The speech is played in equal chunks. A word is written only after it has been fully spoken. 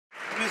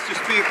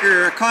Mr.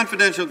 Speaker, a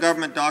confidential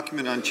government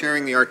document on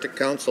chairing the Arctic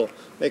Council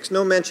makes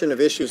no mention of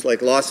issues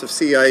like loss of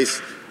sea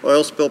ice,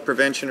 oil spill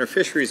prevention, or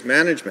fisheries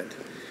management.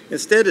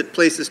 Instead, it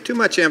places too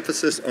much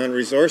emphasis on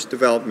resource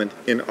development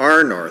in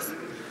our north.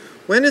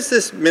 When is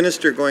this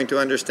minister going to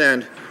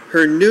understand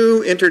her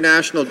new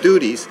international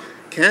duties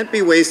can't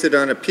be wasted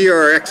on a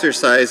PR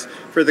exercise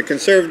for the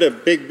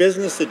Conservative big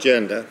business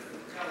agenda?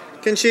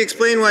 Can she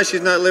explain why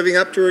she's not living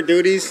up to her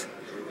duties?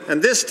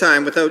 And this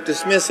time without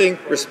dismissing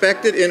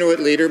respected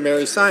Inuit leader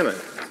Mary Simon.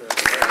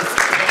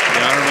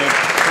 The Honourable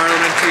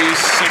Parliamentary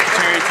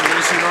Secretary to the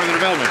Ministry of Northern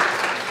Development.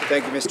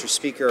 Thank you, Mr.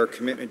 Speaker. Our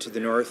commitment to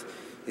the North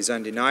is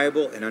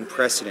undeniable and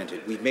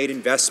unprecedented. We've made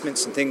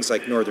investments in things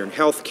like Northern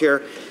health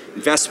care,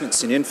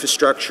 investments in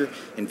infrastructure,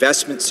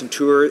 investments in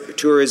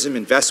tourism,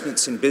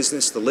 investments in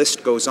business. The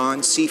list goes on.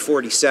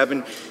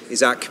 C47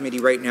 is at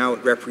committee right now.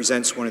 It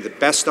represents one of the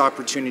best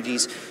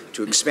opportunities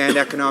to expand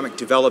economic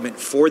development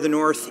for the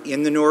North,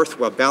 in the North,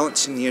 while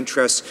balancing the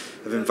interests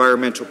of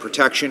environmental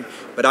protection.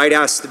 But I'd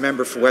ask the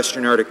member for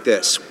Western Arctic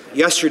this.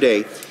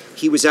 Yesterday,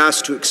 he was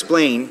asked to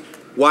explain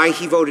why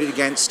he voted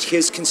against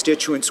his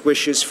constituents'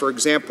 wishes, for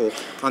example,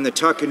 on the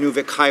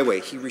Tuk-Inuvik Highway.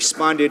 He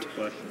responded,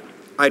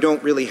 I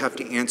don't really have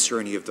to answer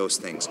any of those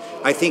things.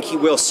 I think he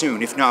will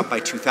soon, if not by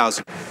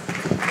 2000.